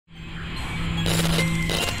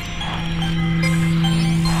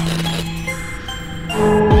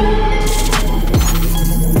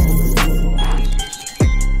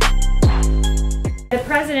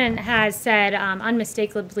has said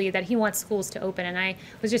unmistakably that he wants schools to open, and I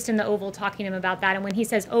was just in the Oval talking to him about that. And when he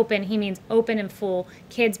says open, he means open and full,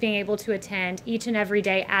 kids being able to attend each and every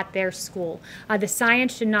day at their school. The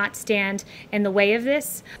science should not stand in the way of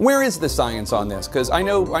this. Where is the science on this? Because I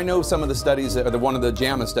know some of the studies, one of the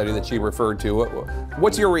JAMA study that she referred to.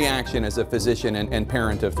 What's your reaction as a physician and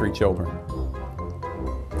parent of 3 children?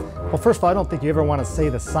 Well, first of all, I don't think you ever want to say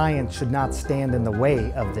the science should not stand in the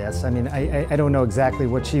way of this. I mean, I don't know exactly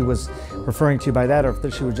what she was referring to by that, or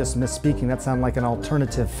if she was just misspeaking. That sounded like an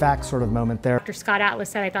alternative fact sort of moment there. Dr. Scott Atlas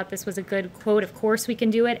said, I thought this was a good quote. Of course we can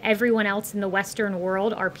do it. Everyone else in the Western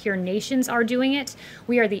world, our peer nations, are doing it.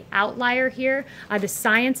 We are the outlier here. The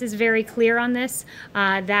science is very clear on this,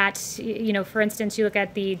 that, you know, for instance, you look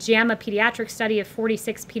at the JAMA pediatric study of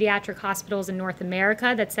 46 pediatric hospitals in North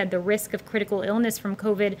America that said the risk of critical illness from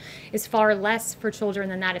COVID is far less for children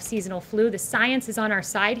than that of seasonal flu. The science is on our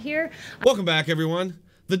side here. Welcome back, everyone.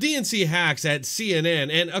 The DNC hacks at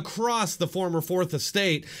CNN and across the former Fourth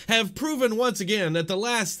Estate have proven once again that the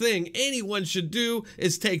last thing anyone should do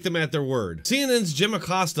is take them at their word. CNN's Jim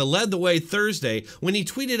Acosta led the way Thursday when he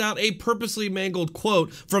tweeted out a purposely mangled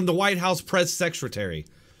quote from the White House press secretary.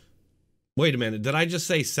 Wait a minute, did I just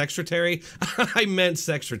say secretary? I meant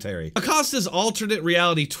secretary. Acosta's alternate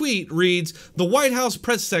reality tweet reads, the White House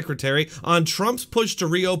press secretary on Trump's push to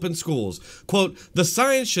reopen schools. Quote, the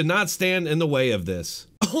science should not stand in the way of this.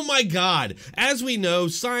 Oh my God, as we know,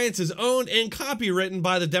 science is owned and copywritten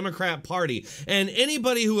by the Democrat Party, and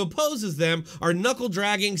anybody who opposes them are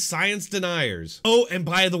knuckle-dragging science deniers. Oh, and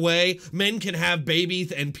by the way, men can have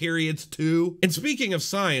babies and periods too. And speaking of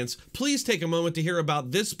science, please take a moment to hear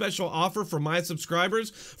about this special offer for my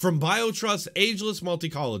subscribers from BioTrust's Ageless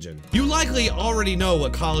Multi-Collagen. You likely already know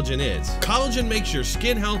what collagen is. Collagen makes your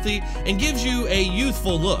skin healthy and gives you a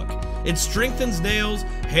youthful look. It strengthens nails,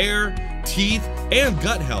 hair, teeth, and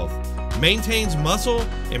gut health, maintains muscle,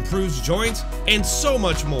 improves joints, and so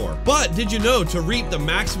much more. But did you know to reap the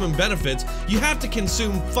maximum benefits, you have to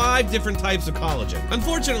consume 5 different types of collagen?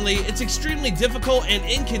 Unfortunately, it's extremely difficult and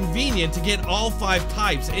inconvenient to get all 5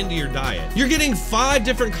 types into your diet. You're getting 5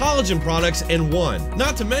 different collagen products in one.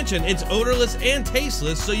 Not to mention, it's odorless and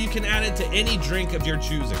tasteless, so you can add it to any drink of your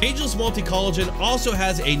choosing. Ageless Multi-Collagen also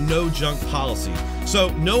has a no-junk policy, so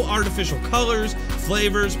no artificial colors,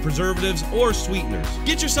 flavors, preservatives, or sweeteners.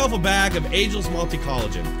 Get yourself a bag of Ageless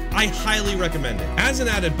Multi-Collagen. I highly recommend it. As an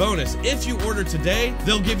added bonus, if you order today,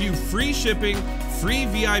 they'll give you free shipping, free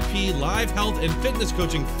VIP live health and fitness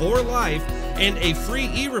coaching for life, and a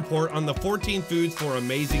free e-report on the 14 foods for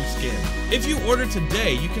amazing skin. If you order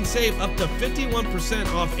today, you can save up to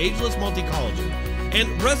 51% off Ageless Multi-Collagen.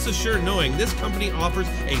 And rest assured knowing this company offers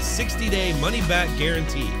a 60-day money-back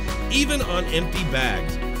guarantee, even on empty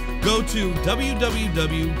bags. Go to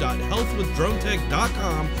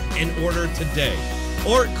www.healthwithdronetek.com and order today.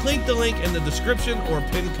 Or click the link in the description or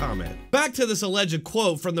pinned comment. Back to this alleged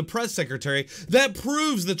quote from the press secretary that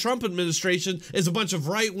proves the Trump administration is a bunch of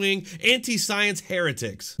right-wing, anti-science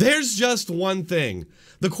heretics. There's just one thing.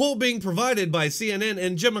 The quote being provided by CNN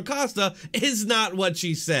and Jim Acosta is not what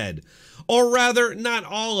she said. Or rather, not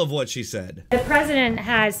all of what she said. The president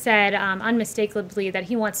has said unmistakably that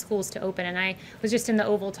he wants schools to open, and I was just in the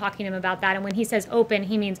Oval talking to him about that. And when he says open,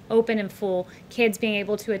 he means open and full, kids being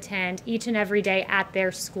able to attend each and every day at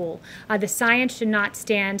their school. The science should not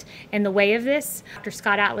stand in the way of this. Dr.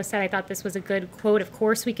 Scott Atlas said, I thought this was a good quote. Of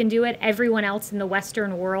course we can do it. Everyone else in the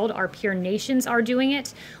Western world, our peer nations, are doing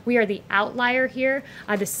it. We are the outlier here.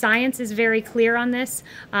 The science is very clear on this,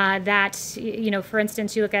 that, you know, for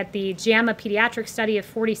instance, you look at the JAMA pediatric study of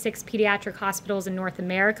 46 pediatric hospitals in North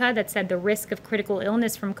America that said the risk of critical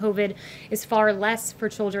illness from COVID is far less for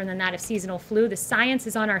children than that of seasonal flu. The science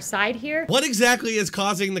is on our side here. What exactly is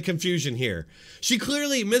causing the confusion here? She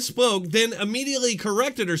clearly misspoke, then immediately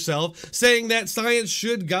corrected herself, saying that science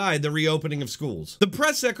should guide the reopening of schools. The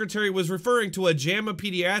press secretary was referring to a JAMA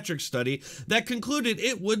pediatric study that concluded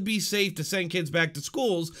it would be safe to send kids back to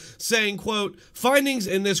schools, saying, quote, findings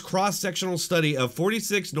in this cross-sectional study of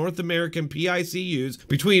 46 North American PICUs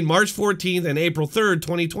between March 14th and April 3rd,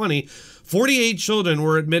 2020, 48 children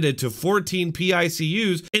were admitted to 14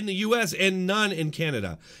 PICUs in the US and none in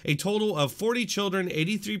Canada. A total of 40 children,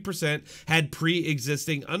 83%, had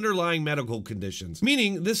pre-existing underlying medical conditions.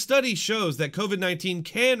 Meaning, this study shows that COVID-19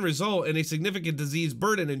 can result in a significant disease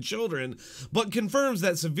burden in children, but confirms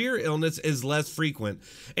that severe illness is less frequent,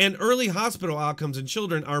 and early hospital outcomes in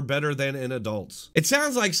children are better than in adults. It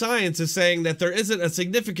sounds like science is saying that there isn't a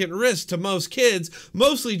significant risk to most kids,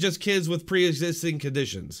 mostly just kids with pre-existing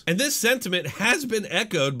conditions. And this sentence sentiment has been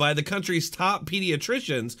echoed by the country's top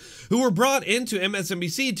pediatricians who were brought into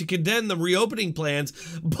MSNBC to condemn the reopening plans,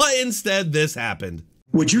 but instead this happened.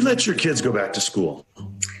 Would you let your kids go back to school?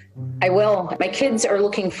 I will. My kids are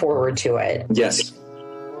looking forward to it. Yes.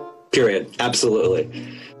 Period.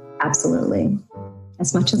 Absolutely. Absolutely.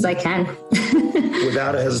 As much as I can.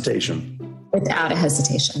 Without a hesitation. Without a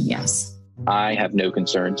hesitation, yes. I have no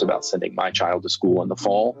concerns about sending my child to school in the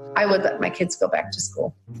fall. I would let my kids go back to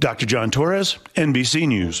school. Dr. John Torres, NBC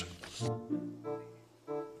News.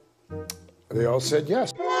 They all said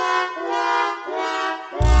yes.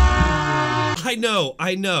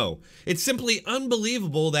 I know. It's simply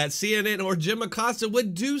unbelievable that CNN or Jim Acosta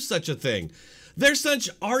would do such a thing. They're such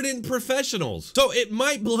ardent professionals. So it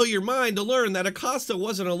might blow your mind to learn that Acosta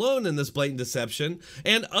wasn't alone in this blatant deception,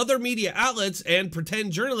 and other media outlets and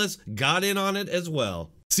pretend journalists got in on it as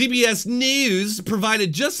well. CBS News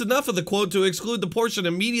provided just enough of the quote to exclude the portion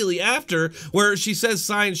immediately after where she says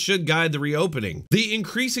science should guide the reopening. The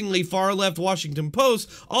increasingly far-left Washington Post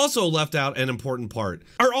also left out an important part.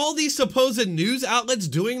 Are all these supposed news outlets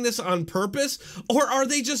doing this on purpose, or are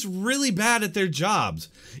they just really bad at their jobs?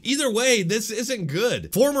 Either way, this isn't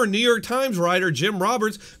good. Former New York Times writer Jim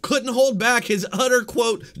Roberts couldn't hold back his utter,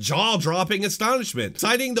 quote, jaw-dropping astonishment,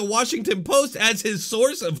 citing the Washington Post as his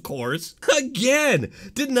source, of course. Again,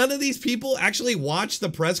 did none of these people actually watch the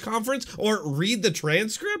press conference or read the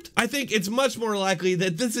transcript? I think it's much more likely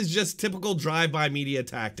that this is just typical drive-by media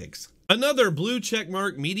tactics. Another blue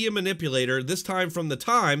checkmark media manipulator, this time from the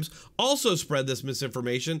Times, also spread this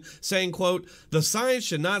misinformation, saying, quote, "The science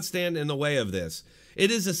should not stand in the way of this. It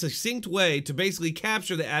is a succinct way to basically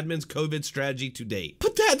capture the admin's COVID strategy to date."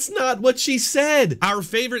 But that's not what she said. Our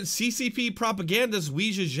favorite CCP propagandist,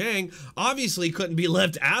 Weijia Zhang, obviously couldn't be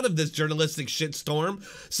left out of this journalistic shitstorm,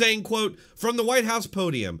 saying, quote, "From the White House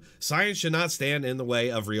podium, science should not stand in the way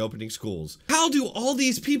of reopening schools." How do all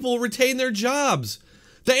these people retain their jobs?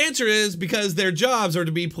 The answer is because their jobs are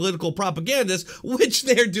to be political propagandists, which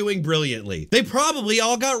they're doing brilliantly. They probably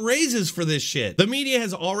all got raises for this shit. The media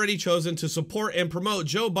has already chosen to support and promote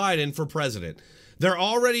Joe Biden for president. They're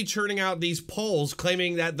already churning out these polls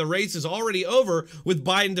claiming that the race is already over with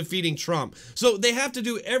Biden defeating Trump. So they have to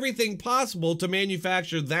do everything possible to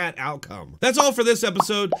manufacture that outcome. That's all for this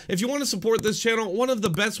episode. If you want to support this channel, one of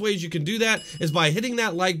the best ways you can do that is by hitting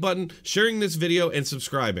that like button, sharing this video, and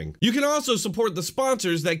subscribing. You can also support the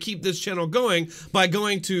sponsors that keep this channel going by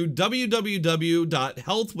going to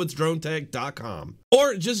www.healthwithdronetek.com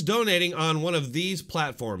or just donating on one of these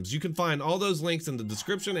platforms. You can find all those links in the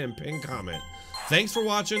description and pinned comment. Thanks for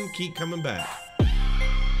watching. Keep coming back.